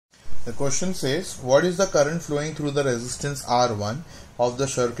The question says, what is the current flowing through the resistance R1 of the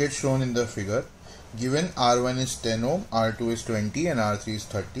circuit shown in the figure? Given R1 is 10 ohm, R2 is 20 and R3 is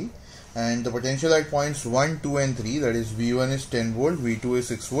 30. And the potential at points 1, 2 and 3, that is V1 is 10 volt, V2 is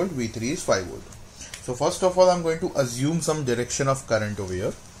 6 volt, V3 is 5 volt. So first of all, I'm going to assume some direction of current over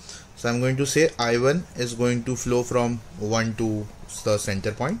here. So I'm going to say I1 is going to flow from 1 to the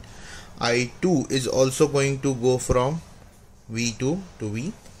center point. I2 is also going to go from V2 to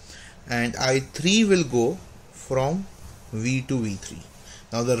V. And I3 will go from V to V3.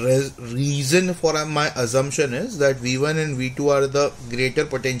 Now the reason for my assumption is that V1 and V2 are the greater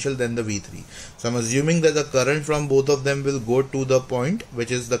potential than the V3. So I'm assuming that the current from both of them will go to the point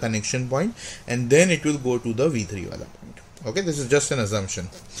which is the connection point, and then it will go to the V3 wala point. Okay, this is just an assumption.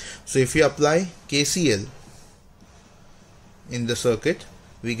 So if we apply KCL in the circuit,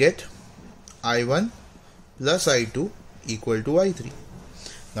 we get I1 plus I2 equal to I3.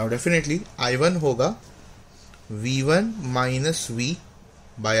 Now definitely I1 होगा V1 minus V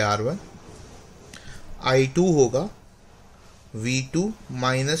by R1, I2 होगा V2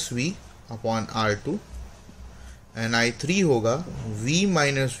 minus V upon R2 and I3 होगा V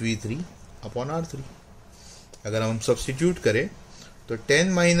minus V3 upon R3. अगर हम substitute करें तो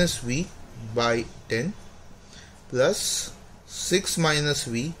 10 minus V by 10 plus 6 minus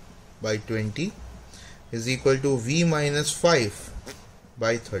V by 20 is equal to V minus 5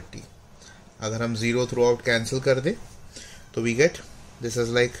 by 30. अगर हम 0 through out cancel कर दे तो we get this is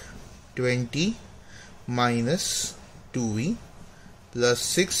like 20 minus 2V plus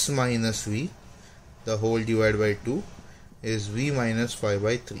 6 minus V the whole divided by 2 is V minus 5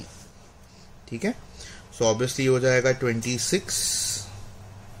 by 3. ठीक है, so obviously हो जाएगा 26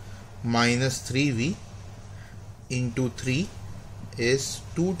 minus 3V into 3 is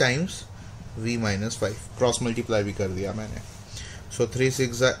 2 times V minus 5. Cross multiply भी कर दिया मैंने. So 3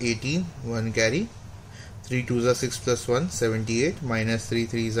 6 are 18, 1 carry, 3 2 are 6 plus 1, 78, minus 3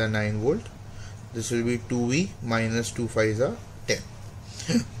 3 are 9 volt. This will be 2V minus 2 5 are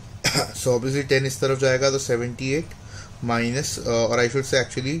 10. So obviously 10 इस तरफ जाएगा तो 78 minus और I should say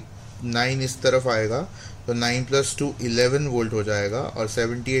actually 9 इस तरफ आएगा तो 9 plus 2 11 volt हो जाएगा और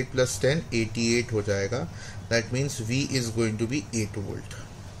 78 plus 10 88 हो जाएगा. That means V is going to be 8 volt.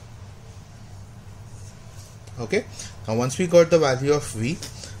 Okay, now once we got the value of V,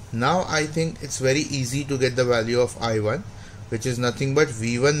 now I think it's very easy to get the value of I1, which is nothing but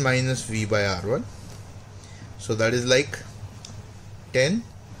V1 minus V by R1. So that is like 10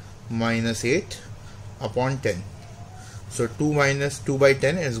 minus 8 upon 10. So 2 minus 2 by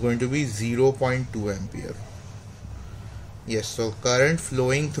 10 is going to be 0.2 ampere. Yes, so current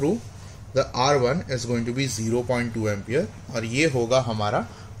flowing through the R1 is going to be 0.2 ampere और ये होगा हमारा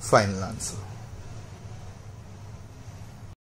final answer.